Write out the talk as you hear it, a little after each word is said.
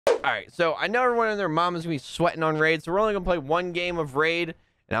All right, so I know everyone and their mom is gonna be sweating on Raid, so we're only gonna play one game of Raid,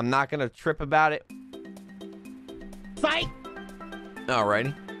 and I'm not gonna trip about it. Fight!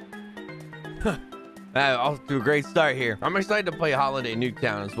 Alrighty. Off to a great start here. I'm excited to play Holiday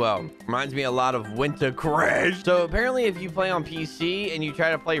Nuketown as well. Reminds me a lot of Winter Crash. So apparently if you play on PC and you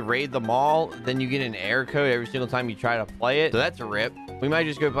try to play Raid the Mall, then you get an error code every single time you try to play it. So that's a rip. We might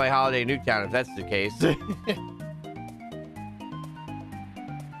just go play Holiday Nuketown if that's the case.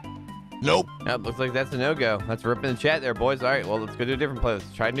 Nope. Yep, looks like that's a no-go. Let's rip in the chat there, boys. All right, well, let's go to a different place.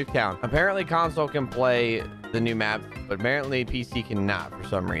 Let's try Nuketown. Apparently, console can play the new map, but apparently PC cannot for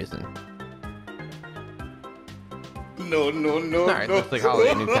some reason. No. All right, looks like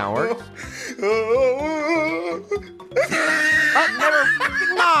Holiday Nuketown works. Oh, never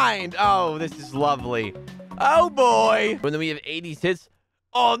fucking mind. Oh, this is lovely. Oh, boy. And then we have 80s hits.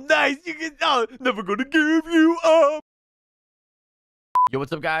 Oh, nice. You can... Oh, never gonna give you up. Yo,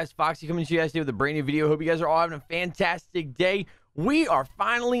 what's up, guys? Foxy coming to you guys today with a brand new video. Hope you guys are all having a fantastic day. We are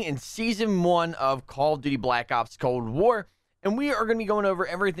finally in Season 1 of Call of Duty Black Ops Cold War, and we are going to be going over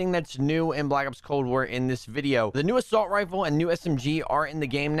everything that's new in Black Ops Cold War in this video. The new assault rifle and new SMG are in the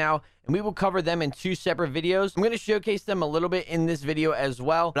game now, and we will cover them in 2 separate videos. I'm going to showcase them a little bit in this video as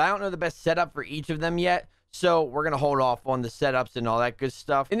well, but I don't know the best setup for each of them yet. So we're going to hold off on the setups and all that good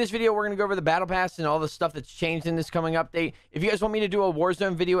stuff. In this video, we're going to go over the battle pass and all the stuff that's changed in this coming update. If you guys want me to do a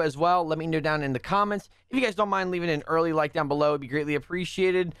Warzone video as well, let me know down in the comments. If you guys don't mind leaving an early like down below, it'd be greatly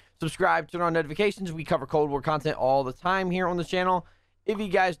appreciated. Subscribe, turn on notifications. We cover Cold War content all the time here on the channel. If you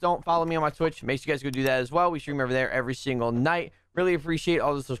guys don't follow me on my Twitch, make sure you guys go do that as well. We stream over there every single night. Really appreciate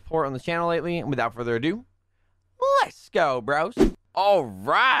all the support on the channel lately. And without further ado, let's go, bros. All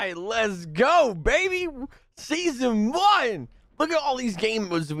right, let's go, baby. Season 1. Look at all these game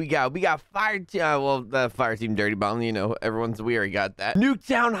modes we got. We got Fire Team, well, the Fire Team Dirty Bomb, you know, we already got that.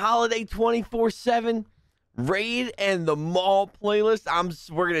 Nuketown Holiday 24/7, Raid and the Mall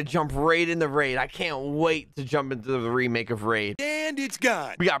playlist. We're gonna jump right in the Raid. I can't wait to jump into the remake of Raid. And it's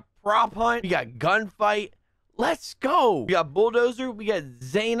gone. We got Prop Hunt, we got Gunfight. Let's go. We got Bulldozer, we got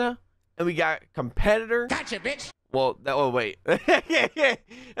Zayna, and we got Competitor. Gotcha, bitch. Well, oh, wait.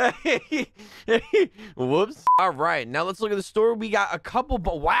 Whoops. All right, now let's look at the store. We got a couple,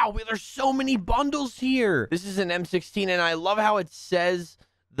 but wow, there's so many bundles here. This is an M16, and I love how it says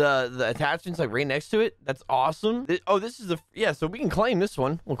the attachments like right next to it. That's awesome. This is the, yeah, so we can claim this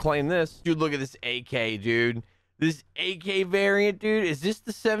one. We'll claim this. Dude, look at this AK, dude. This AK variant, dude. Is this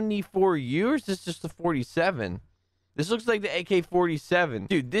the 74U or is this just the 47? This looks like the AK-47.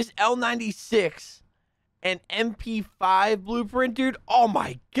 Dude, this L96 and MP5 blueprint, dude. Oh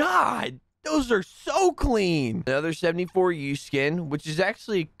my god, those are so clean. Another 74U skin, which is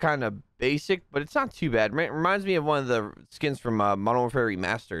actually kind of basic, but it's not too bad. It reminds me of one of the skins from Modern Warfare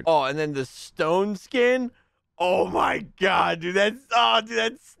Remastered. Oh, and then the stone skin. Oh my god, dude, that's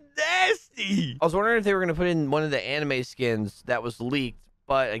nasty. I was wondering if they were gonna put in one of the anime skins that was leaked,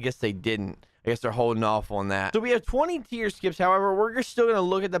 but I guess they didn't. I guess they're holding off on that. So we have 20 tier skips. However, we're still going to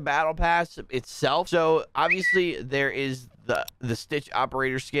look at the battle pass itself. So obviously there is the Stitch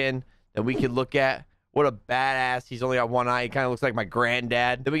operator skin that we could look at. What a badass. He's only got one eye. He kind of looks like my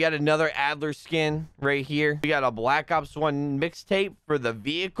granddad. Then we got another Adler skin right here. We got a Black Ops 1 mixtape for the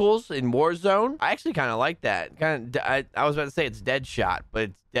vehicles in Warzone. I actually kind of like that. I was about to say it's Deadshot, but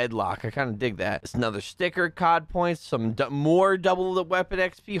it's Deadlock. I kind of dig that. It's another sticker, COD points, some more double the weapon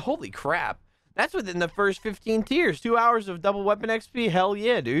XP. Holy crap. That's within the first 15 tiers. 2 hours of double weapon XP. Hell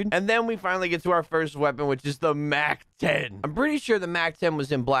yeah, dude. And then we finally get to our first weapon, which is the MAC-10. I'm pretty sure the MAC-10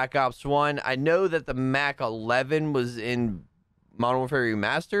 was in Black Ops 1. I know that the MAC-11 was in Modern Warfare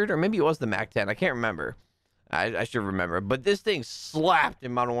Remastered, or maybe it was the MAC-10. I can't remember. I should remember. But this thing slapped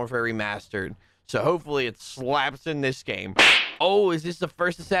in Modern Warfare Remastered. So hopefully it slaps in this game. Oh, is this the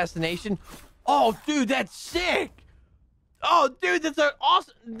first assassination? Oh, dude, that's sick. Oh, dude, that's an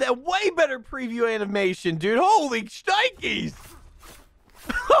awesome, that way better preview animation, dude. Holy shnikes.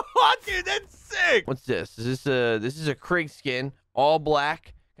 Oh, dude, that's sick. What's this? This is a Krieg skin, all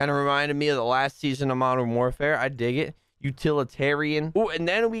black. Kind of reminded me of the last season of Modern Warfare. I dig it. Utilitarian. Oh, and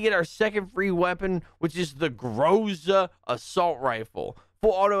then we get our second free weapon, which is the Groza assault rifle. Full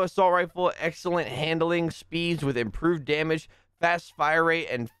auto assault rifle, excellent handling, speeds with improved damage, fast fire rate,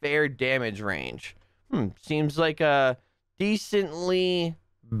 and fair damage range. Seems like a decently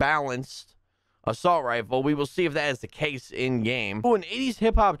balanced assault rifle. We will see if that is the case in game. Oh, an 80s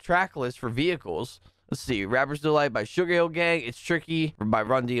hip-hop track list for vehicles. Let's see. Rapper's Delight by Sugar Hill Gang. It's Tricky by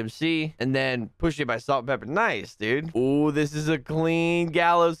Run DMC. And then Push It by Salt and Pepper. Nice, dude. Oh, this is a clean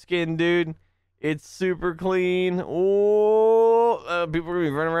Gallows skin, dude. It's super clean. Oh, people are gonna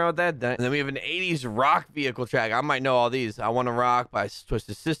be running around with that. And then we have an 80s rock vehicle track. I might know all these. I Want to Rock by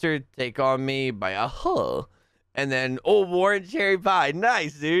Twisted Sister. Take On Me by Huh. And then, oh, Warren Cherry Pie.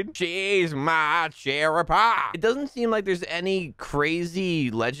 Nice, dude. She's my cherry pie. It doesn't seem like there's any crazy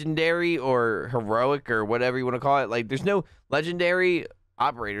legendary or heroic or whatever you want to call it. Like, there's no legendary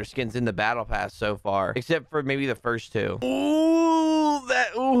operator skins in the battle pass so far, except for maybe the first two.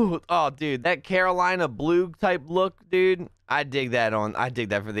 Ooh, oh, dude, that Carolina blue type look, dude. I dig that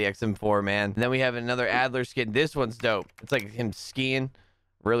for the XM4, man. And then we have another Adler skin. This one's dope. It's like him skiing.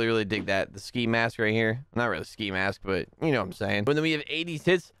 Really, really dig that. The ski mask right here. Not really ski mask, but you know what I'm saying. But then we have 80s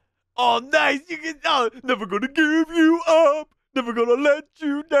hits. Oh, nice. You can, oh, never gonna give you up. Never gonna let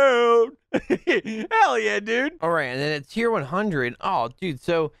you down. Hell yeah, dude. All right, and then at tier 100. Oh, dude,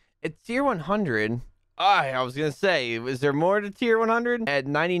 so at tier 100, I was gonna say, is there more to tier 100? At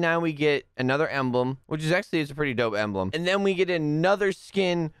 99, we get another emblem, which is actually a pretty dope emblem. And then we get another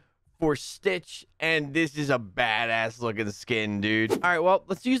skin for Stitch, and this is a badass looking skin, dude. All right, well,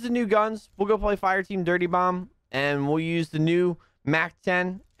 let's use the new guns. We'll go play Fireteam Dirty Bomb, and we'll use the new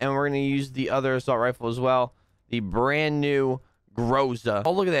MAC-10, and we're gonna use the other assault rifle as well. The brand new Groza.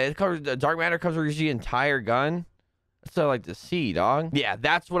 Oh, look at that. It covers, dark matter covers the entire gun. That's what I like to see, dog. Yeah,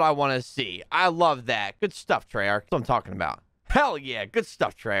 that's what I want to see. I love that. Good stuff, Treyarch. That's what I'm talking about. Hell yeah, good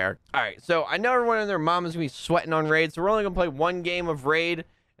stuff, Treyarch. All right, so I know everyone and their mom is going to be sweating on Raid, so we're only going to play one game of Raid,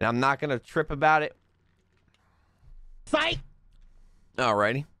 and I'm not going to trip about it. Fight!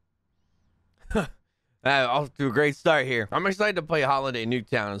 Alrighty. Off to a great start here. I'm excited to play Holiday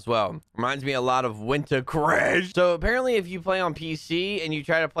Nuketown as well. Reminds me a lot of Winter Crash. So apparently if you play on PC and you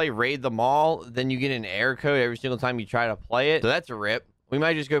try to play Raid the Mall, then you get an error code every single time you try to play it. So that's a rip. We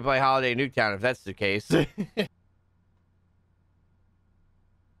might just go play Holiday Nuketown if that's the case.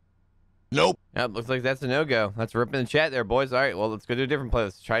 Nope. Yep, looks like that's a no-go. That's a rip in the chat there, boys. All right, well, let's go to a different place.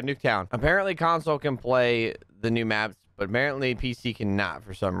 Let's try Nuketown. Apparently console can play the new maps, but apparently PC cannot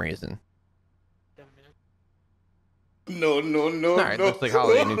for some reason. No. All right, looks like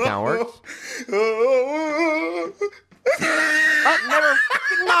Holiday Nuketown works. Oh, never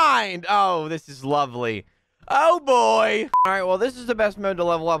fucking mind. Oh, this is lovely. Oh, boy. All right, well, this is the best mode to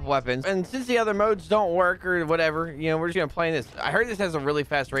level up weapons. And since the other modes don't work or whatever, you know, we're just going to play this. I heard this has a really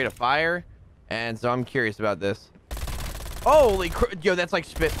fast rate of fire, and so I'm curious about this. Holy crap. Yo, that's like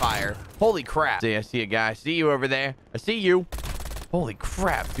Spitfire. Holy crap. See, I see a guy. I see you over there. I see you. Holy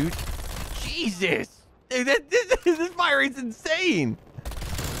crap, dude. Jesus. Dude, this fire rate's insane.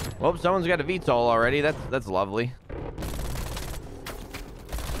 Well, someone's got a VTOL already. That's lovely.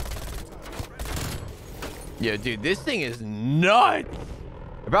 Yo, dude, this thing is nuts.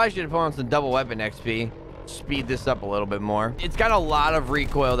 I probably should have put on some double weapon XP. Speed this up a little bit more. It's got a lot of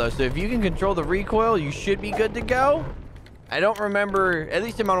recoil, though, so if you can control the recoil, you should be good to go. I don't remember, at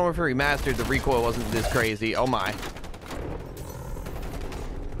least in Modern Warfare Remastered, the recoil wasn't this crazy. Oh, my.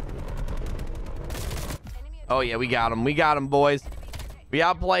 Oh, yeah, we got him. We got him, boys. We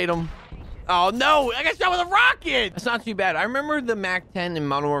outplayed him. Oh, no. I got shot with a rocket. That's not too bad. I remember the MAC-10 in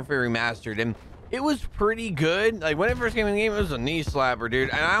Modern Warfare Remastered, and it was pretty good. Like, when it first came in the game, it was a knee slapper, dude.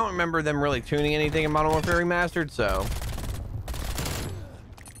 And I don't remember them really tuning anything in Modern Warfare Remastered, so.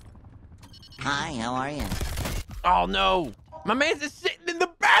 Hi, how are you? Oh, no. My man's just sitting in the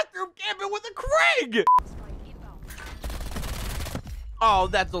bathroom camping with a Craig. Oh,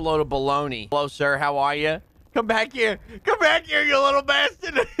 that's a load of baloney. Hello, sir. How are you? Come back here. Come back here, you little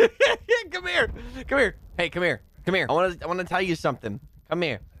bastard. Come here. Come here. Hey, come here. Come here. I want to tell you something. Come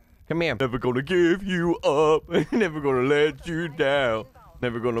here. Come here. Never gonna give you up. Never gonna let you down.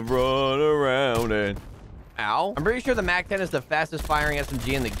 Never gonna run around and... Ow. I'm pretty sure the MAC-10 is the fastest firing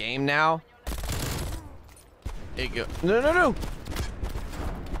SMG in the game now. There you go. No.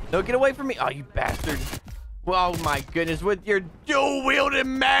 No, get away from me. Oh, you bastard. Oh my goodness, with your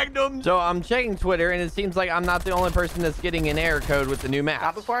dual-wielding Magnum. So I'm checking Twitter, and it seems like I'm not the only person that's getting an error code with the new map.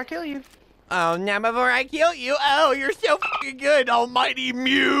 Not before I kill you. Oh, not before I kill you. Oh, you're so fucking good, almighty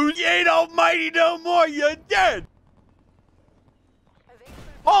Muse. You ain't almighty no more. You're dead.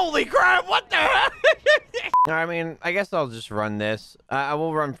 Holy crap, what the heck? I mean, I guess I'll just run this. I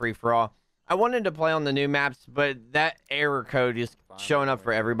will run free-for-all. I wanted to play on the new maps, but that error code is showing up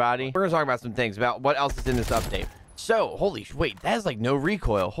for everybody. We're gonna talk about some things about what else is in this update. So, wait, that has like no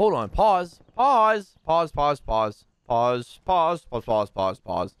recoil. Hold on, pause. Oh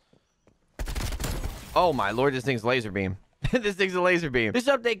my lord, this thing's laser beam. This thing's a laser beam. This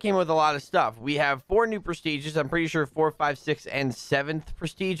update came with a lot of stuff. We have 4 new prestiges. I'm pretty sure 4, 5, 6, and 7th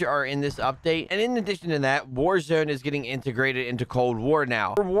prestige are in this update. And in addition to that, Warzone is getting integrated into Cold War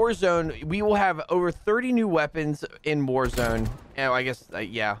now. For Warzone, we will have over 30 new weapons in Warzone. Oh, I guess,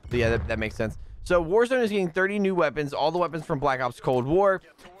 yeah, that makes sense. So Warzone is getting 30 new weapons, all the weapons from Black Ops Cold War.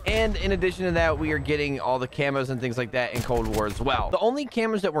 And in addition to that, we are getting all the camos and things like that in Cold War as well. The only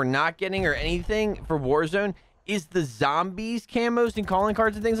camos that we're not getting or anything for Warzone is the zombies camos and calling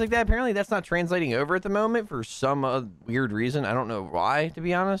cards and things like that. Apparently that's not translating over at the moment for some weird reason. I don't know why, to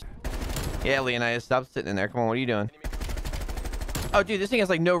be honest. Yeah, Leonidas, stop sitting in there. Come on, what are you doing? Oh, dude, this thing has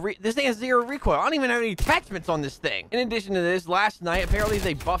like this thing has 0 recoil. I don't even have any attachments on this thing. In addition to this, last night, apparently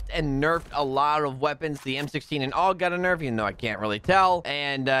they buffed and nerfed a lot of weapons. The M16 and AUG got a nerf, even though I can't really tell.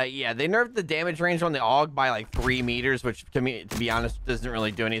 And yeah, they nerfed the damage range on the AUG by like 3 meters, which to me, to be honest, doesn't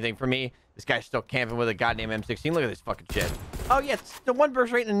really do anything for me. This guy's still camping with a goddamn M16. Look at this fucking shit. Oh, yeah, it's the one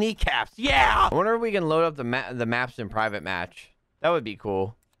burst right in the kneecaps. Yeah! I wonder if we can load up the maps in private match. That would be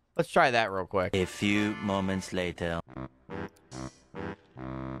cool. Let's try that real quick. A few moments later.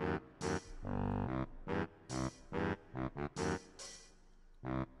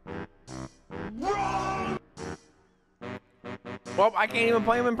 Well, I can't even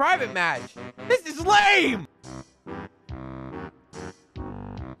play him in private match. This is lame!